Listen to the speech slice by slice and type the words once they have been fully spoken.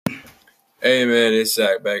Hey man, it's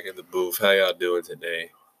Zach back in the booth. How y'all doing today?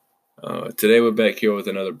 Today we're back here with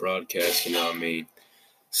another broadcast, you know what I mean?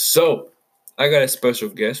 So, I got a special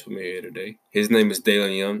guest with me here today. His name is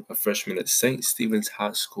Dalen Young, a freshman at St. Stephen's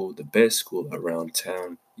High School, the best school around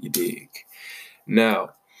town, you dig.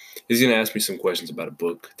 Now, he's going to ask me some questions about a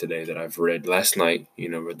book today that I've read last night.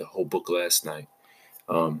 Read the whole book last night.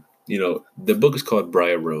 The book is called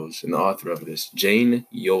Briar Rose, and the author of it is Jane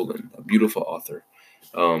Yolen, a beautiful author.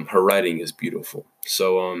 Her writing is beautiful.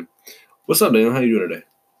 So, what's up, Daniel? How you doing today?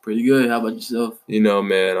 Pretty good. How about yourself?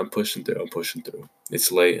 Man, I'm pushing through.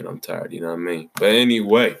 It's late and I'm tired, you know what I mean? But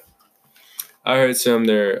anyway, I heard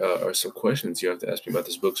there are some questions you have to ask me about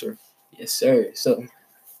this book, sir. Yes, sir. So,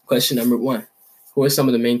 question number 1. Who are some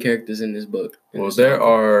of the main characters in this book? Well, there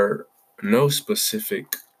are no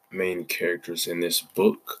specific main characters in this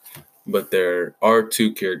book, but there are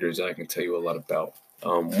two characters I can tell you a lot about.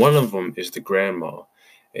 One of them is the grandma,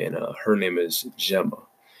 and her name is Gemma.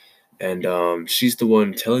 And she's the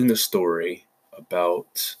one telling the story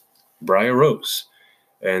about Briar Rose.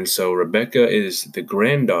 And so Rebecca is the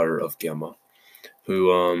granddaughter of Gemma,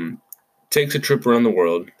 who takes a trip around the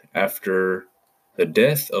world after the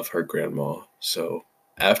death of her grandma. So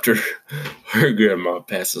after her grandma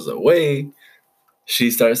passes away, she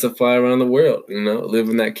starts to fly around the world,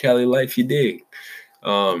 living that Cali life, you dig.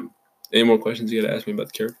 Any more questions you got to ask me about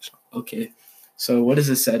the characters? Okay. So what is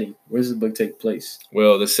the setting? Where does the book take place?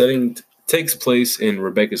 Well, the setting takes place in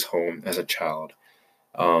Rebecca's home as a child.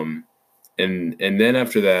 And then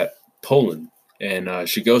after that, Poland. And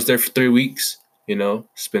she goes there for 3 weeks,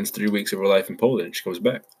 spends 3 weeks of her life in Poland, and she comes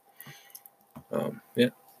back. Yeah.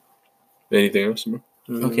 Anything else, bro?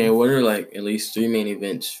 Okay, what are at least 3 main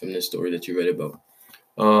events from the story that you read about?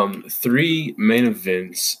 3 main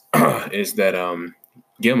events is that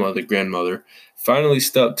Gemma, the grandmother, finally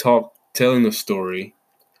stopped telling the story,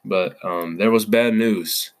 but there was bad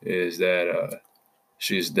news, is that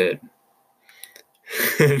she's dead.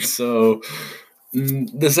 And so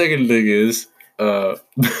the second thing is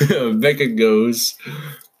Becca goes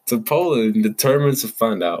to Poland, determined to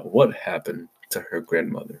find out what happened to her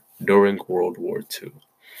grandmother during World War II.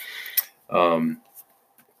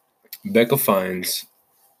 Becca finds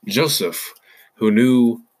Joseph, who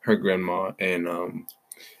knew her grandma, and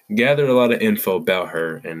gathered a lot of info about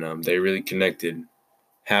her, and they really connected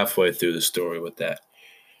halfway through the story with that.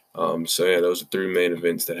 Those are 3 main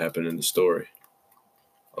events that happened in the story.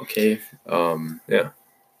 Okay. Yeah.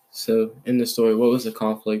 So in the story, what was the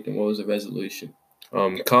conflict and what was the resolution?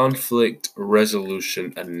 Conflict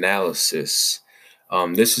resolution analysis.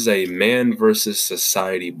 This is a man versus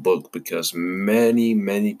society book because many,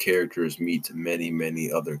 many characters meet many,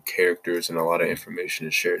 many other characters, and a lot of information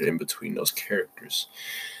is shared in between those characters.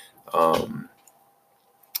 That's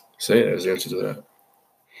the answer to that.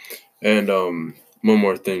 And one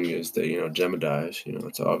more thing is that, Gemma dies.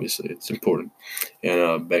 It's important.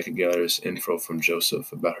 And Becca gathers info from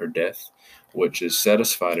Joseph about her death, which is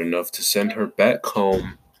satisfied enough to send her back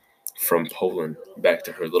home from Poland, back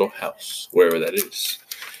to her little house, wherever that is.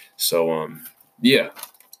 So,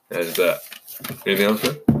 that's that. Anything else,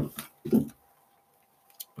 man?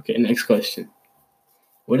 Okay, next question.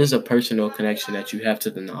 What is a personal connection that you have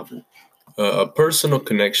to the novel? A personal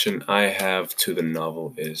connection I have to the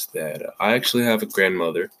novel is that I actually have a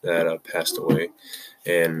grandmother that passed away,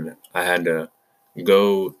 and I had to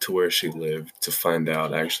go to where she lived to find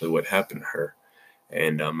out actually what happened to her.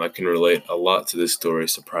 And I can relate a lot to this story,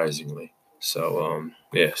 surprisingly. So,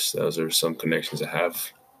 yes, those are some connections I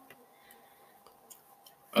have.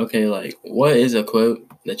 Okay, what is a quote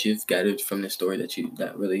that you've gathered from the story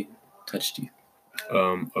that really touched you?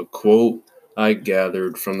 A quote I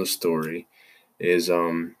gathered from the story is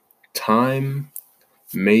time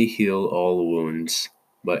may heal all wounds,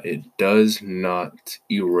 but it does not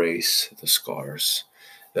erase the scars.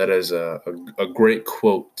 That is a great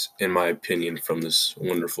quote, in my opinion, from this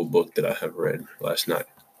wonderful book that I have read last night.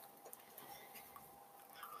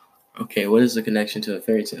 Okay, what is the connection to a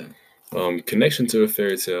fairy tale? Connection to a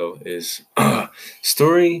fairy tale is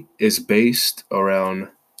story is based around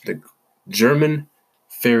the German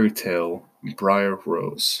fairy tale Briar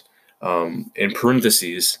Rose. In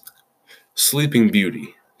parentheses, Sleeping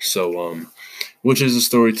Beauty. So, which is a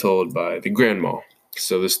story told by the grandma.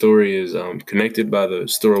 So the story is connected by the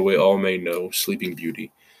story we all may know, Sleeping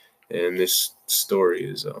Beauty, and this story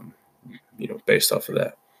is based off of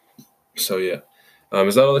that. So yeah,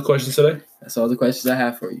 is that all the questions today? That's all the questions I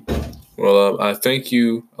have for you. Well, I thank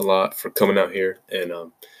you a lot for coming out here and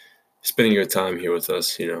spending your time here with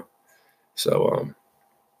us. So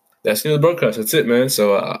that's the end of the broadcast. That's it, man.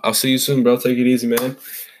 So I'll see you soon, bro. Take it easy, man.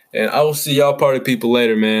 And I will see y'all party people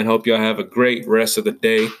later, man. Hope y'all have a great rest of the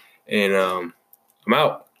day. And I'm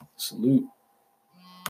out. Salute.